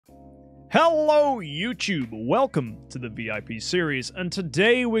Hello YouTube, welcome to the VIP series, and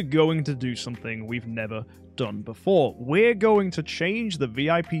today we're going to do something we've never done before. We're going to change the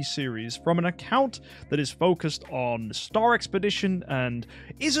VIP series from an account that is focused on Star Expedition and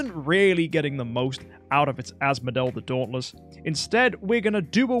isn't really getting the most out of its Asmodel the Dauntless. Instead, we're going to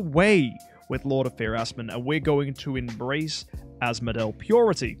do away with Lord of Death Azrael and we're going to embrace Asmodel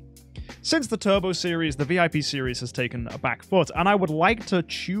purity. Since the Turbo series, the VIP series has taken a back foot, and I would like to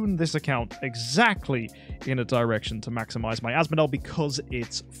tune this account exactly in a direction to maximize my Asmodel because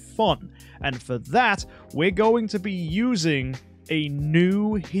it's fun. And for that, we're going to be using a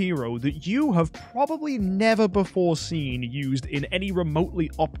new hero that you have probably never before seen used in any remotely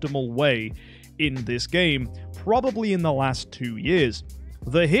optimal way in this game, probably in the last 2 years.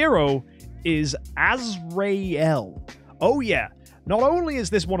 The hero is Azrael. Oh yeah. Not only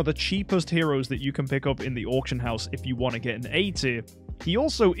is this one of the cheapest heroes that you can pick up in the auction house if you want to get an A tier, he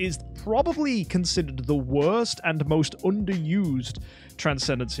also is probably considered the worst and most underused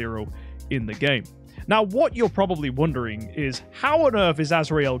Transcendence hero in the game. Now, what you're probably wondering is, how on earth is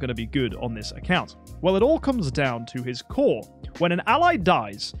Azrael going to be good on this account? Well, it all comes down to his core. When an ally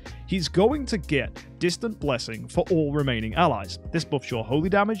dies, he's going to get Distant Blessing for all remaining allies. This buffs your holy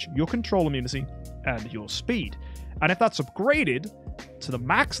damage, your control immunity, and your speed. And if that's upgraded to the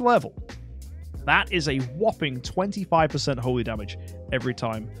max level, that is a whopping 25% holy damage every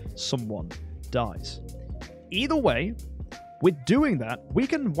time someone dies. Either way, with doing that, we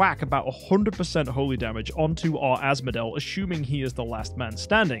can whack about 100% holy damage onto our Asmodel, assuming he is the last man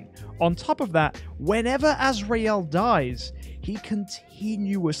standing. On top of that, whenever Azrael dies, he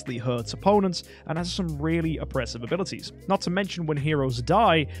continuously hurts opponents and has some really oppressive abilities. Not to mention when heroes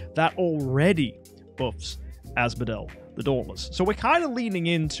die, that already buffs Asmodel the Dauntless. So we're kind of leaning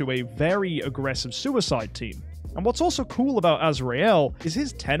into a very aggressive suicide team. And what's also cool about Azrael is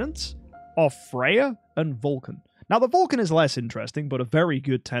his tenants are Freya and Vulcan. Now the Vulcan is less interesting, but a very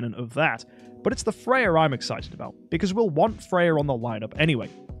good tenant of that. But it's the Freya I'm excited about, because we'll want Freya on the lineup anyway.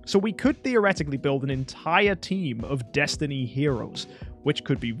 So we could theoretically build an entire team of Destiny heroes, which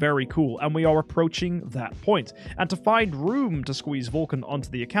could be very cool, and we are approaching that point. And to find room to squeeze Vulcan onto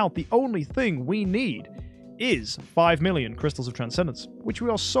the account, the only thing we need is 5 million Crystals of Transcendence, which we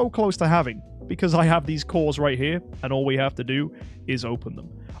are so close to having, because I have these cores right here, and all we have to do is open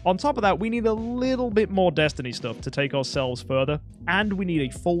them. On top of that, we need a little bit more Destiny stuff to take ourselves further, and we need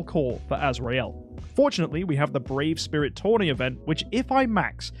a full core for Azrael. Fortunately, we have the Brave Spirit Tourney event, which if I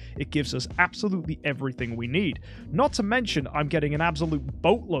max, it gives us absolutely everything we need. Not to mention, I'm getting an absolute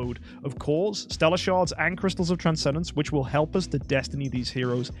boatload of cores, Stellar Shards, and Crystals of Transcendence, which will help us to Destiny these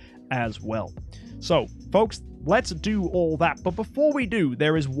heroes as well. So, folks, let's do all that. But before we do,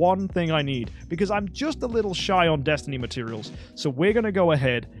 there is one thing I need, because I'm just a little shy on Destiny materials. So we're going to go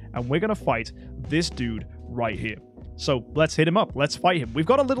ahead and we're going to fight this dude right here. So let's hit him up. Let's fight him. We've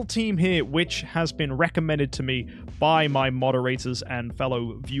got a little team here which has been recommended to me by my moderators and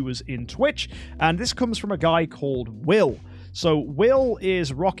fellow viewers in Twitch. And this comes from a guy called Will. So Will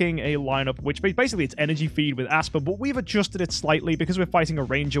is rocking a lineup which basically it's energy feed with Asper, but we've adjusted it slightly because we're fighting a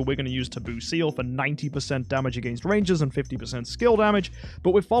ranger. We're going to use Taboo Seal for 90% damage against rangers and 50% skill damage,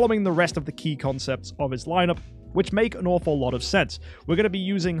 but we're following the rest of the key concepts of his lineup, which make an awful lot of sense. We're going to be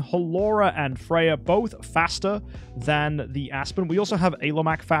using Halora and Freya, both faster than the Aspen. We also have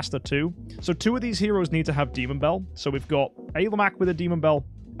Ailomak faster too. So two of these heroes need to have Demon Bell. So we've got Ailomak with a Demon Bell,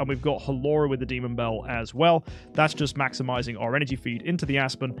 and we've got Halora with the Demon Bell as well. That's just maximizing our energy feed into the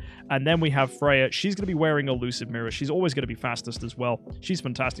Aspen. And then we have Freya. She's going to be wearing Elusive Mirror. She's always going to be fastest as well. She's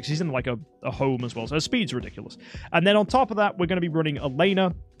fantastic. She's in like a home as well, so her speed's ridiculous. And then on top of that, we're going to be running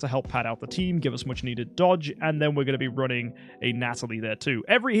Elena to help pad out the team, give us much needed dodge, and then we're going to be running a Natalie there too.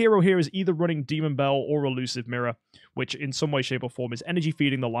 Every hero here is either running Demon Bell or Elusive Mirror, which in some way, shape, or form is energy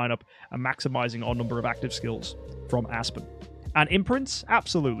feeding the lineup and maximizing our number of active skills from Aspen. And imprints?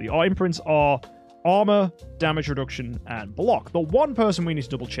 Absolutely. Our imprints are armor, damage reduction, and block. The one person we need to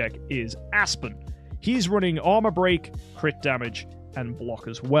double check is Aspen. He's running armor break, crit damage, and block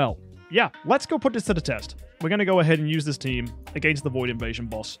as well. Yeah, let's go put this to the test. We're going to go ahead and use this team against the Void Invasion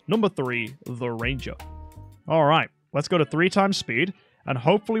boss, number 3, the Ranger. Alright, let's go to 3 times speed, and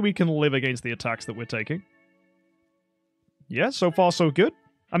hopefully we can live against the attacks that we're taking. Yeah, so far so good.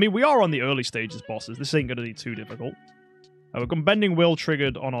 I mean, we are on the early stages bosses. This ain't going to be too difficult. We've got Bending Will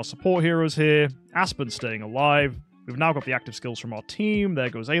triggered on our support heroes here. Aspen staying alive. We've now got the active skills from our team. There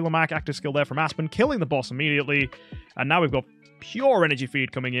goes Ailomak, active skill there from Aspen, killing the boss immediately. And now we've got pure energy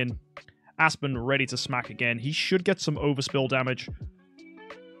feed coming in. Aspen ready to smack again. He should get some overspill damage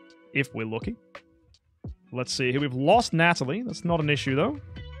if we're lucky. Let's see here. We've lost Natalie. That's not an issue, though.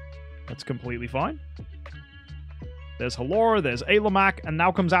 That's completely fine. There's Halora, there's Alamak, and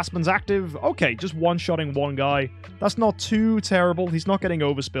now comes Aspen's active. Okay, just one-shotting one guy. That's not too terrible. He's not getting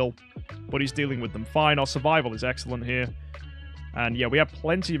overspill, but he's dealing with them fine. Our survival is excellent here. And yeah, we have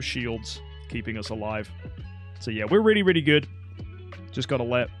plenty of shields keeping us alive. So yeah, we're really, really good. Just got to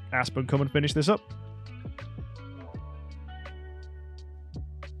let Aspen come and finish this up.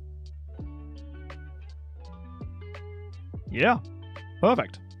 Yeah,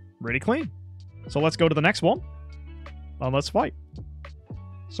 perfect. Really clean. So let's go to the next one. And let's fight.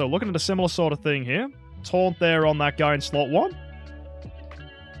 So looking at a similar sort of thing here. Taunt there on that guy in slot 1.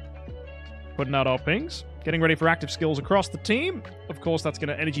 Putting out our pings. Getting ready for active skills across the team. Of course, that's going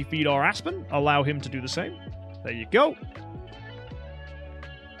to energy feed our Aspen. Allow him to do the same. There you go.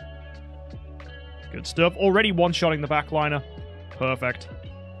 Good stuff. Already one-shotting the backliner. Perfect.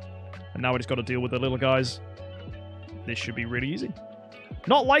 And now we just got to deal with the little guys. This should be really easy.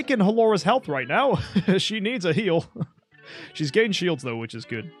 Not liking Halora's health right now. She needs a heal. She's gained shields, though, which is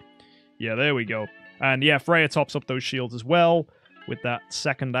good. Yeah, there we go. And yeah, Freya tops up those shields as well with that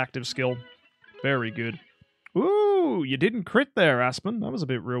second active skill. Very good. Ooh, you didn't crit there, Aspen. That was a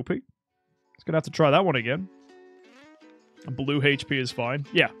bit ropey. It's going to have to try that one again. Blue HP is fine.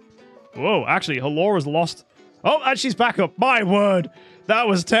 Yeah. Whoa, actually, Halora's lost. Oh, and she's back up. My word. That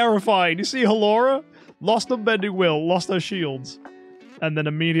was terrifying. You see Halora? Lost Unbending Will, lost her shields. And then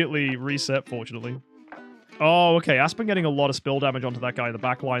immediately reset, fortunately. Oh, okay. Aspen getting a lot of spill damage onto that guy in the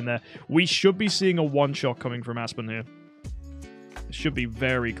back line there. We should be seeing a one-shot coming from Aspen here. It should be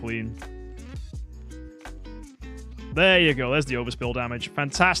very clean. There you go. There's the overspill damage.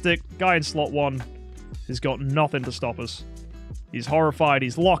 Fantastic. Guy in slot 1 has got nothing to stop us. He's horrified.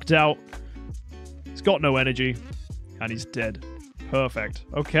 He's locked out. He's got no energy. And he's dead. Perfect.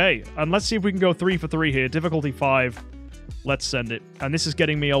 Okay. And let's see if we can go 3 for 3 here. Difficulty 5. Let's send it. And this is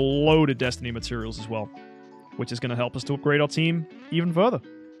getting me a load of Destiny materials as well, which is going to help us to upgrade our team even further.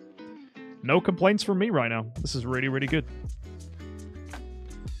 No complaints from me right now. This is really, really good.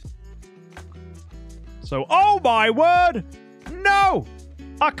 So, oh my word! No!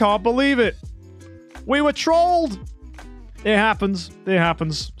 I can't believe it! We were trolled! It happens. It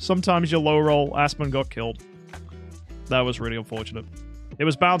happens. Sometimes you low roll. Aspen got killed. That was really unfortunate. It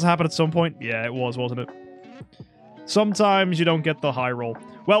was bound to happen at some point. Yeah, it was, wasn't it? Sometimes you don't get the high roll.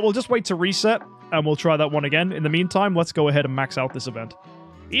 Well, we'll just wait to reset, and we'll try that one again. In the meantime, let's go ahead and max out this event.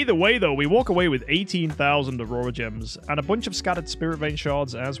 Either way, though, we walk away with 18,000 Aurora Gems, and a bunch of scattered Spirit Vein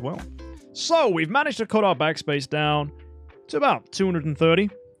Shards as well. So, we've managed to cut our backspace down to about 230,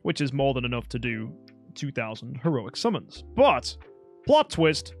 which is more than enough to do 2,000 Heroic Summons. But, plot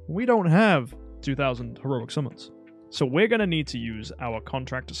twist, we don't have 2,000 Heroic Summons. So we're going to need to use our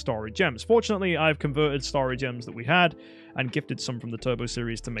contract Starry Gems. Fortunately, I've converted Starry Gems that we had and gifted some from the Turbo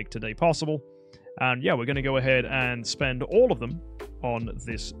series to make today possible. And yeah, we're going to go ahead and spend all of them on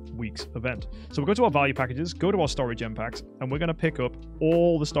this week's event. So we'll go to our value packages, go to our Starry Gem packs, and we're going to pick up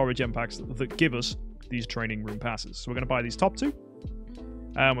all the Starry Gem packs that give us these training room passes. So we're going to buy these top 2,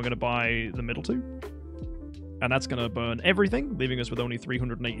 and we're going to buy the middle 2. And that's going to burn everything, leaving us with only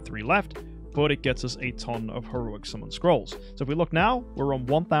 383 left. But it gets us a ton of Heroic Summon Scrolls. So if we look now, we're on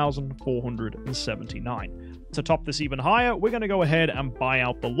 1,479. To top this even higher, we're going to go ahead and buy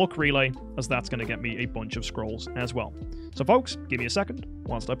out the Luck Relay, as that's going to get me a bunch of scrolls as well. So folks, give me a second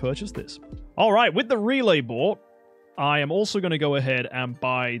whilst I purchase this. Alright, with the Relay bought, I am also going to go ahead and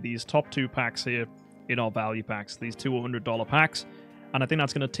buy these top 2 packs here in our value packs, these $200 packs, and I think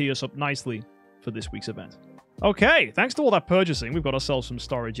that's going to tee us up nicely for this week's event. Okay, thanks to all that purchasing, we've got ourselves some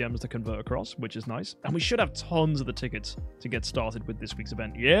Starry Gems to convert across, which is nice. And we should have tons of the tickets to get started with this week's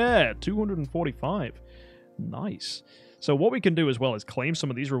event. Yeah, 245. Nice. So what we can do as well is claim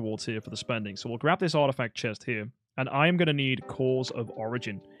some of these rewards here for the spending. So we'll grab this artifact chest here, and I am going to need Cause of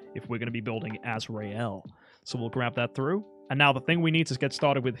Origin if we're going to be building Azrael. So we'll grab that through. And now the thing we need to get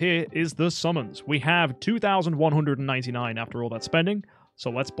started with here is the summons. We have 2,199 after all that spending. So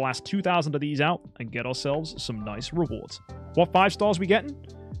let's blast 2,000 of these out and get ourselves some nice rewards. What 5 stars we getting?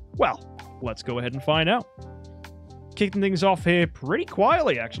 Well, let's go ahead and find out. Kicking things off here pretty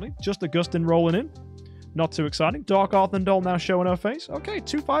quietly, actually. Just Augustin rolling in. Not too exciting. Dark Arthendal now showing her face. Okay,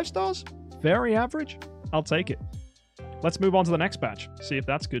 2 5 stars. Very average. I'll take it. Let's move on to the next batch. See if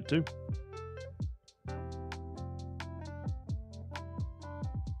that's good too.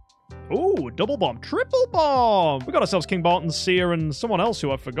 Ooh, double bomb, triple bomb! We got ourselves King Barton, Seer, and someone else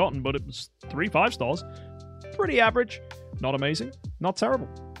who I've forgotten, but it was 3 5 stars. Pretty average. Not amazing. Not terrible.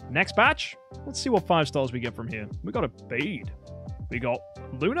 Next batch. Let's see what 5 stars we get from here. We got a Bade. We got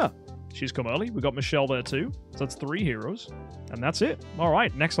Luna. She's come early. We got Michelle there too. So that's 3 heroes. And that's it. All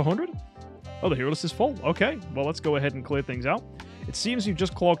right, next 100. Oh, the hero list is full. Okay, well, let's go ahead and clear things out. It seems you've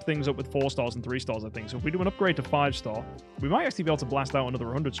just clogged things up with 4 stars and 3 stars, I think. So if we do an upgrade to 5-star, we might actually be able to blast out another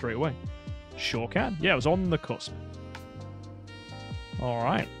 100 straight away. Sure can. Yeah, it was on the cusp. All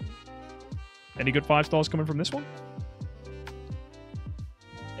right. Any good 5 stars coming from this one?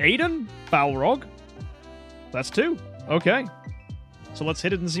 Aiden? Balrog? That's 2. Okay. So let's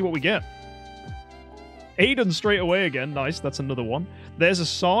hit it and see what we get. Aiden straight away again. Nice. That's another one. There's a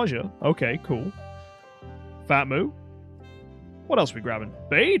Sarja. Okay, cool. Fat Moo. What else are we grabbing?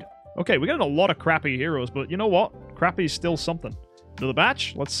 Bade? Okay, we're getting a lot of crappy heroes, but you know what? Crappy is still something. Another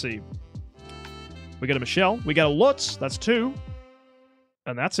batch? Let's see. We get a Michelle. We get a Lutz. That's 2.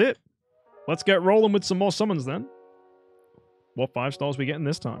 And that's it. Let's get rolling with some more summons then. What 5 stars we getting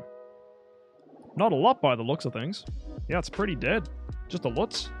this time? Not a lot by the looks of things. Yeah, it's pretty dead. Just a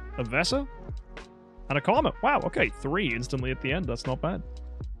Lutz, a Vesa, and a Karma. Wow, okay, 3 instantly at the end. That's not bad.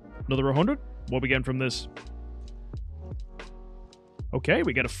 Another 100? What are we getting from this? Okay,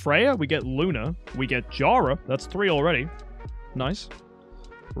 we get a Freya, we get Luna, we get Jara. That's 3 already. Nice.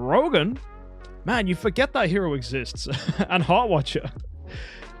 Rogan? Man, you forget that hero exists. And Heartwatcher.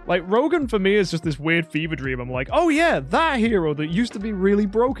 Like, Rogan for me is just this weird fever dream. I'm like, oh yeah, that hero that used to be really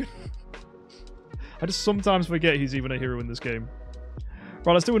broken. I just sometimes forget he's even a hero in this game.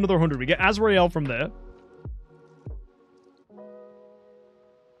 Right, let's do another 100. We get Azrael from there.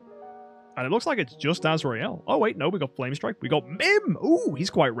 And it looks like it's just Azrael. Oh, wait, no, we got Flame Strike. We got Mim. Ooh, he's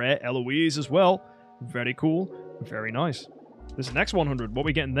quite rare. Eloise as well. Very cool. Very nice. This next 100, what are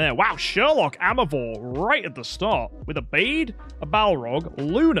we getting there? Wow, Sherlock Amavor right at the start. With a Bade, a Balrog,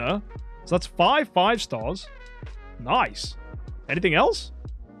 Luna. So that's 5 5-stars. Nice. Anything else?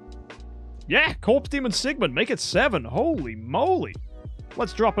 Yeah, Corpse Demon Sigmund. Make it 7. Holy moly.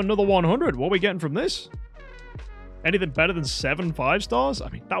 Let's drop another 100. What are we getting from this? Anything better than 7 5-stars? I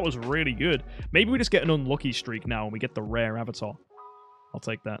mean, that was really good. Maybe we just get an unlucky streak now and we get the rare avatar. I'll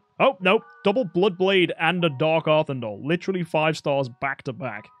take that. Oh, nope. Double Bloodblade and a Dark Arthendal. Literally 5 stars back to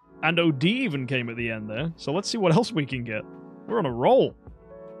back. And OD even came at the end there. So let's see what else we can get. We're on a roll.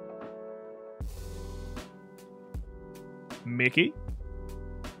 Mickey.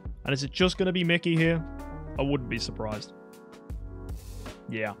 And is it just going to be Mickey here? I wouldn't be surprised.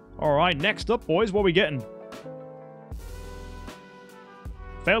 Yeah. Alright, next up, boys. What are we getting?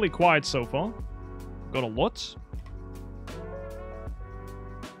 Fairly quiet so far. Got a Lutz.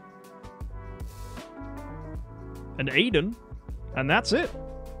 An Aiden. And that's it.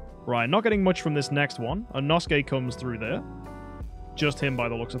 Right, not getting much from this next one. A Nosuke comes through there. Just him by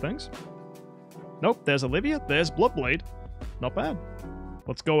the looks of things. Nope, there's Olivia. There's Bloodblade. Not bad.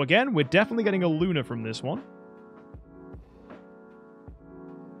 Let's go again. We're definitely getting a Luna from this one.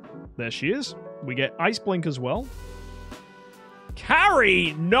 There she is. We get Ice Blink as well.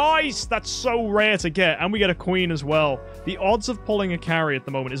 Carry! Nice! That's so rare to get. And we get a Queen as well. The odds of pulling a carry at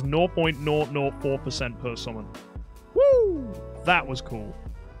the moment is 0.004% per summon. Woo! That was cool.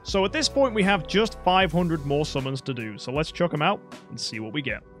 So at this point, we have just 500 more summons to do. So let's chuck them out and see what we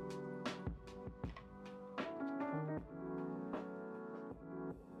get.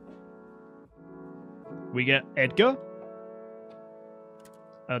 We get Edgar.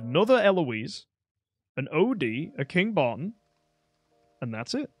 Another Eloise. An OD. A King Barton. And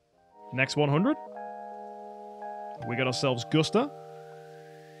that's it. Next 100. We got ourselves Gusta.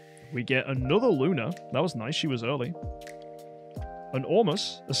 We get another Luna. That was nice. She was early. An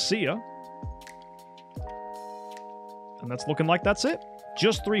Ormus. A Sia. And that's looking like that's it.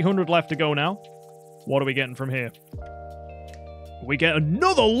 Just 300 left to go now. What are we getting from here? We get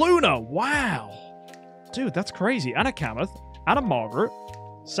another Luna. Wow. Dude, that's crazy. And a Kameth. And a Margaret.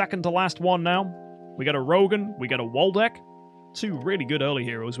 Second to last one now. We got a Rogan. We got a Waldeck. 2 really good early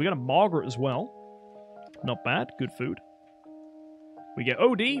heroes. We got a Margaret as well. Not bad. Good food. We get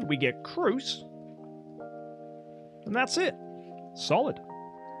OD. We get Cruz. And that's it. Solid.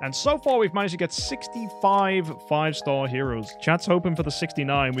 And so far, we've managed to get 65 5-star heroes. Chat's hoping for the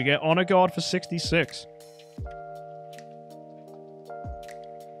 69. We get Honor Guard for 66.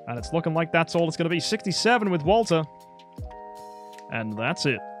 And it's looking like that's all it's going to be. 67 with Walter. And that's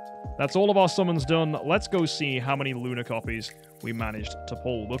it. That's all of our summons done. Let's go see how many Luna copies we managed to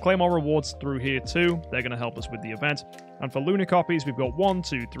pull. We'll claim our rewards through here too. They're going to help us with the event. And for Luna copies, we've got 1,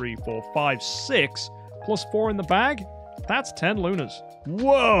 2, 3, 4, 5, 6, plus 4 in the bag. That's 10 Lunas.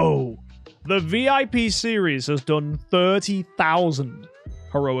 Whoa! The VIP series has done 30,000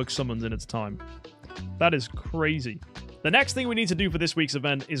 heroic summons in its time. That is crazy. The next thing we need to do for this week's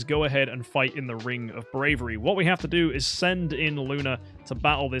event is go ahead and fight in the Ring of Bravery. What we have to do is send in Luna to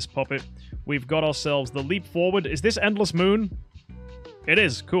battle this puppet. We've got ourselves the Leap Forward. Is this Endless Moon? It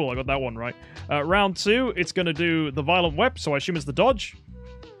is. Cool, I got that one right. Round 2, it's going to do the Violent Whip, so I assume it's the dodge.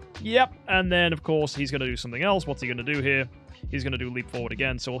 Yep, and then, of course, he's going to do something else. What's he going to do here? He's going to do Leap Forward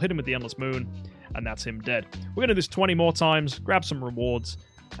again, so we'll hit him with the Endless Moon, and that's him dead. We're going to do this 20 more times, grab some rewards,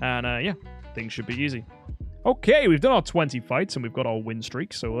 and yeah, things should be easy. Okay, we've done our 20 fights, and we've got our win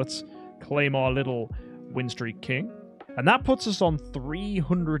streak, so let's claim our little win streak king. And that puts us on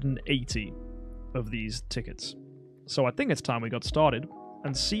 380 of these tickets. So I think it's time we got started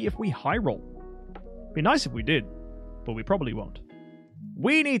and see if we high roll. Be nice if we did, but we probably won't.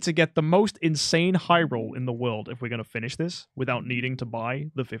 We need to get the most insane high roll in the world if we're going to finish this without needing to buy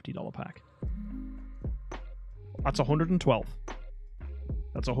the $50 pack. That's 112.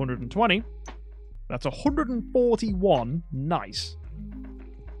 That's 120. That's 141. Nice.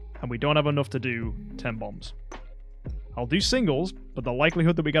 And we don't have enough to do 10 bombs. I'll do singles, but the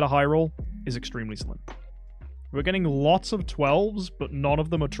likelihood that we get a high roll is extremely slim. We're getting lots of 12s, but none of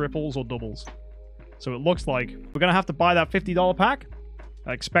them are triples or doubles. So it looks like we're going to have to buy that $50 pack.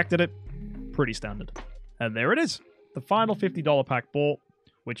 I expected it. Pretty standard. And there it is. The final $50 pack bought,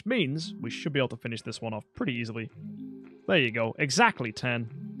 which means we should be able to finish this one off pretty easily. There you go. Exactly 10.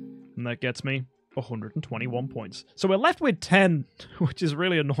 And that gets me 121 points. So we're left with 10, which is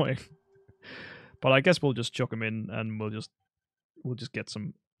really annoying. But I guess we'll just chuck them in and we'll just get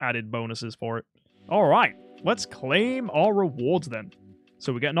some added bonuses for it. All right. Let's claim our rewards then.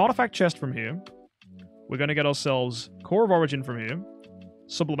 So we get an artifact chest from here. We're going to get ourselves Core of Origin from here.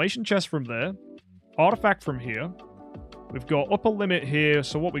 Sublimation chest from there. Artifact from here. We've got upper limit here,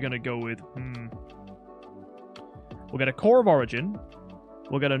 so what we're going to go with? We'll get a Core of Origin.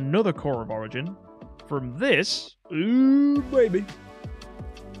 We'll get another Core of Origin. From this... Ooh, baby.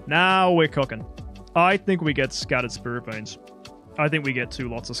 Now we're cooking. I think we get Scattered Spirit Veins. I think we get 2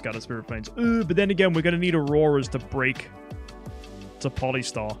 lots of Scattered Spirit Veins. But then again, we're going to need Auroras to break to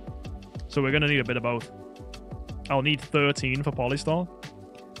Polystar. So we're going to need a bit of both. I'll need 13 for Polystar.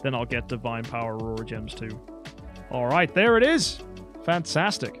 Then I'll get Divine Power Aurora Gems too. Alright, there it is.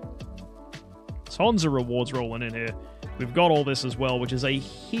 Fantastic. Tons of rewards rolling in here. We've got all this as well, which is a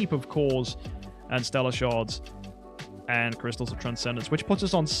heap of cores and Stellar Shards and Crystals of Transcendence, which puts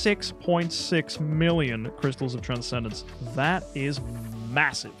us on 6.6 million Crystals of Transcendence. That is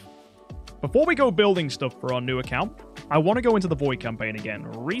massive. Before we go building stuff for our new account, I want to go into the Void campaign again.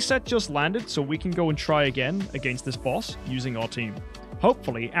 Reset just landed, so we can go and try again against this boss using our team.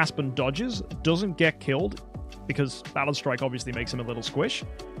 Hopefully, Aspen dodges, doesn't get killed, because Balance Strike obviously makes him a little squish.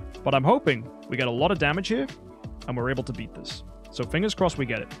 But I'm hoping we get a lot of damage here, and we're able to beat this. So fingers crossed we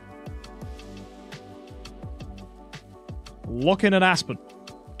get it. Looking at Aspen.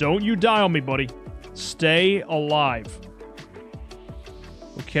 Don't you die on me, buddy. Stay alive.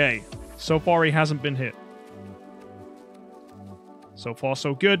 Okay. So far, he hasn't been hit. So far,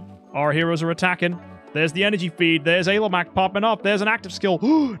 so good. Our heroes are attacking. There's the energy feed. There's Alomac popping up. There's an active skill.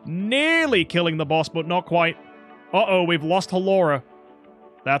 Nearly killing the boss, but not quite. Uh-oh, we've lost Halora.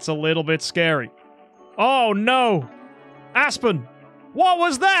 That's a little bit scary. Oh, no. Aspen. What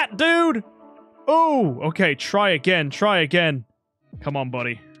was that, dude? Oh, okay. Try again. Try again. Come on,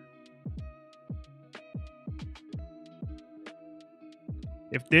 buddy.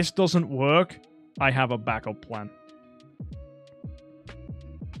 If this doesn't work, I have a backup plan.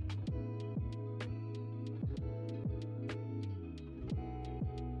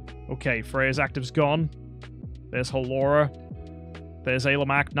 Okay, Freya's active's gone. There's Halora. There's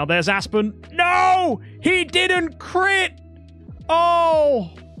Alomac. Now there's Aspen. No! He didn't crit!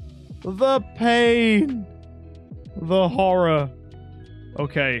 Oh! The pain. The horror.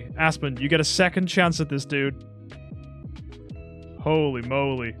 Okay, Aspen, you get a second chance at this, dude. Holy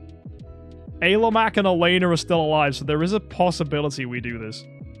moly. Alomac and Elena are still alive, so there is a possibility we do this.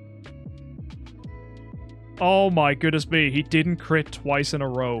 Oh my goodness me, he didn't crit twice in a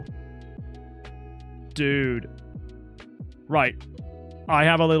row. Dude. Right. I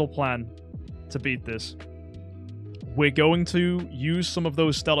have a little plan to beat this. We're going to use some of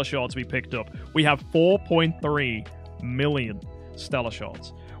those Stellar Shards we picked up. We have 4.3 million Stellar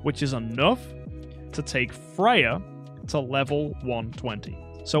Shards, which is enough to take Freya to level 120.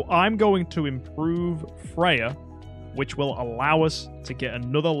 So I'm going to improve Freya, which will allow us to get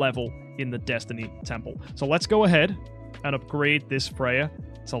another level in the Destiny Temple. So let's go ahead and upgrade this Freya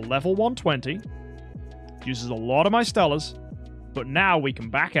to level 120. Uses a lot of my Stellars, but now we can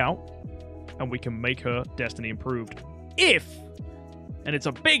back out and we can make her Destiny improved. If, and it's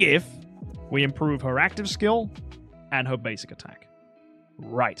a big if, we improve her active skill and her basic attack.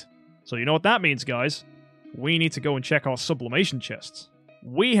 Right. So you know what that means, guys? We need to go and check our sublimation chests.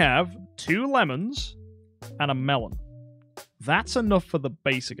 We have 2 lemons and a melon. That's enough for the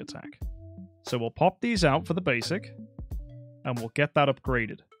basic attack. So we'll pop these out for the basic, and we'll get that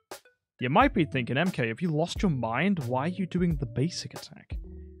upgraded. You might be thinking, MK, have you lost your mind? Why are you doing the basic attack?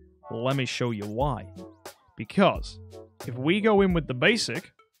 Well, let me show you why. Because if we go in with the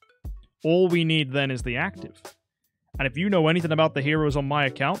basic, all we need then is the active. And if you know anything about the heroes on my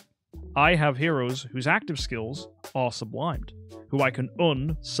account, I have heroes whose active skills are sublimed, who I can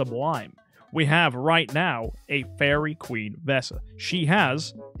unsublime. We have right now a Fairy Queen Vesa. She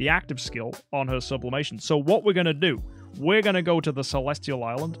has the active skill on her sublimation. So what we're going to do, we're going to go to the Celestial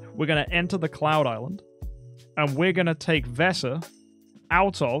Island, we're going to enter the Cloud Island, and we're going to take Vesa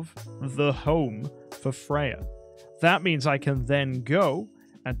out of the home for Freya. That means I can then go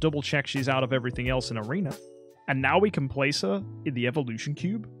and double check she's out of everything else in Arena. And now we can place her in the Evolution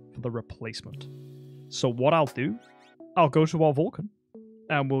Cube for the replacement. So what I'll do, I'll go to our Vulcan,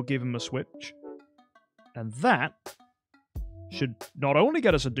 and we'll give him a switch. And that should not only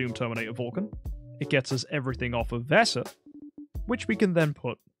get us a Doom Terminator Vulcan, it gets us everything off of Vesa, which we can then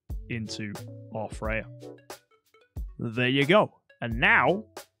put into our Freya. There you go. And now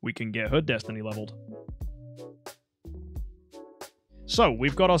we can get her Destiny leveled. So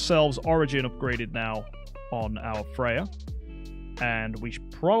we've got ourselves Origin upgraded now on our Freya. And we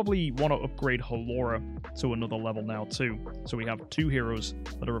should probably want to upgrade Halora to another level now too. So we have 2 heroes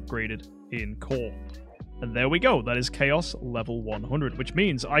that are upgraded in core. And there we go. That is Chaos level 100, which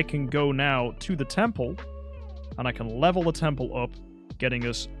means I can go now to the temple and I can level the temple up, getting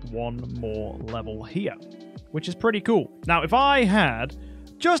us 1 more level here, which is pretty cool. Now, if I had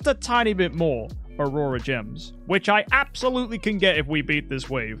just a tiny bit more Aurora Gems, which I absolutely can get if we beat this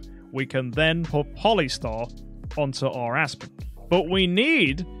wave, we can then put Polystar onto our Aspen. But we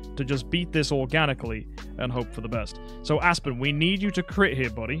need to just beat this organically and hope for the best. So Aspen, we need you to crit here,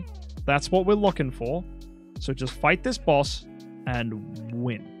 buddy. That's what we're looking for. So just fight this boss and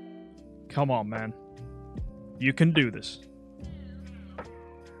win. Come on, man. You can do this.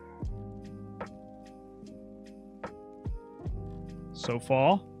 So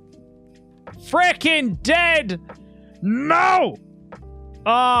far. Frickin' dead! No!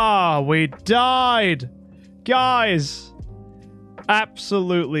 Ah, we died. Guys.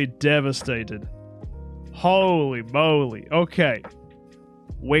 Absolutely devastated. Holy moly. Okay.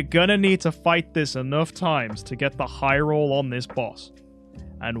 We're gonna need to fight this enough times to get the high roll on this boss.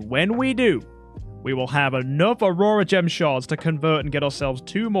 And when we do, we will have enough Aurora Gem shards to convert and get ourselves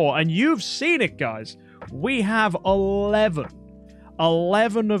 2 more. And you've seen it, guys. We have 11.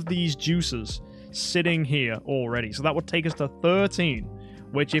 11 of these juices sitting here already. So that would take us to 13.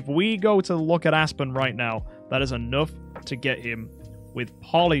 Which, if we go to look at Aspen right now, that is enough to get him with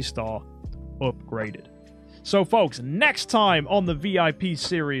Polystar upgraded. So folks, next time on the VIP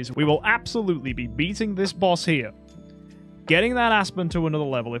series, we will absolutely be beating this boss here, getting that Aspen to another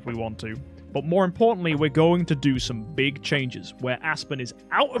level if we want to, but more importantly, we're going to do some big changes where Aspen is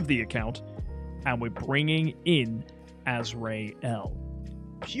out of the account and we're bringing in Azrael,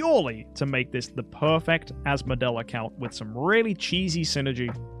 purely to make this the perfect Asmodel account with some really cheesy synergy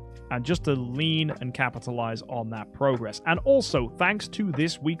and just to lean and capitalize on that progress. And also, thanks to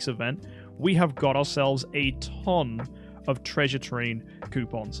this week's event, we have got ourselves a ton of Treasure Train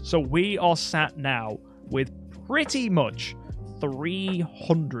coupons. So we are sat now with pretty much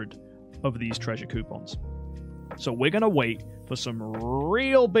 300 of these treasure coupons. So we're going to wait for some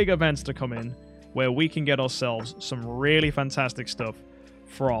real big events to come in where we can get ourselves some really fantastic stuff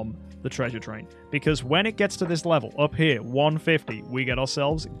from the Treasure Train. Because when it gets to this level, up here, 150, we get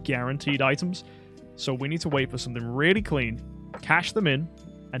ourselves guaranteed items. So we need to wait for something really clean, cash them in,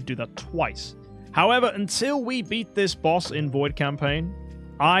 and do that twice. However, until we beat this boss in Void Campaign,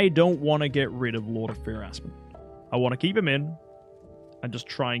 I don't want to get rid of Lord of Fear Aspen. I want to keep him in and just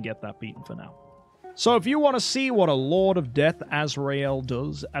try and get that beaten for now. So if you want to see what a Lord of Death Azrael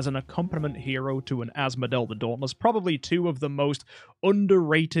does as an accompaniment hero to an Asmodel the Dauntless, probably 2 of the most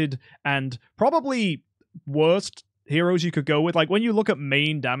underrated and probably worst heroes you could go with. Like, when you look at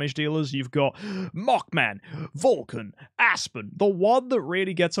main damage dealers, you've got Mockman, Vulcan, Aspen. The one that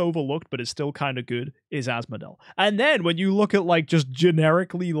really gets overlooked but is still kind of good is Asmodel. And then when you look at, like, just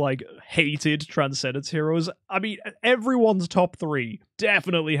generically, like, hated Transcendence heroes, I mean, everyone's top 3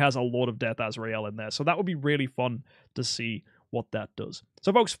 definitely has a Lord of Death Azrael in there. So that would be really fun to see what that does.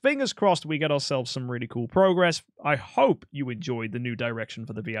 So folks, fingers crossed we get ourselves some really cool progress. I hope you enjoyed the new direction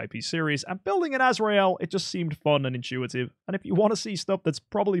for the VIP series, and building an Azrael, it just seemed fun and intuitive. And if you want to see stuff that's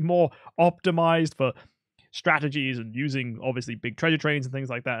probably more optimized for strategies and using obviously big treasure trains and things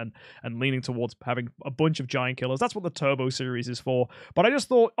like that, and leaning towards having a bunch of giant killers. That's what the Turbo series is for. But I just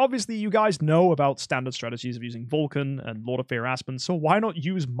thought, obviously you guys know about standard strategies of using Vulcan and Lord of Fear Aspen, so why not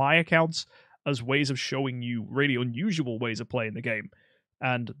use my accounts as ways of showing you really unusual ways of playing the game?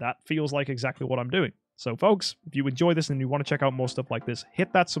 And that feels like exactly what I'm doing. So folks, if you enjoy this and you want to check out more stuff like this,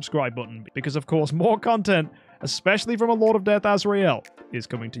 hit that subscribe button, because of course more content, especially from a Lord of Death Azrael, is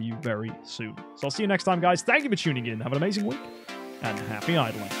coming to you very soon. So I'll see you next time, guys. Thank you for tuning in. Have an amazing week, and happy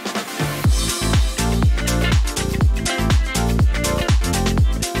idling.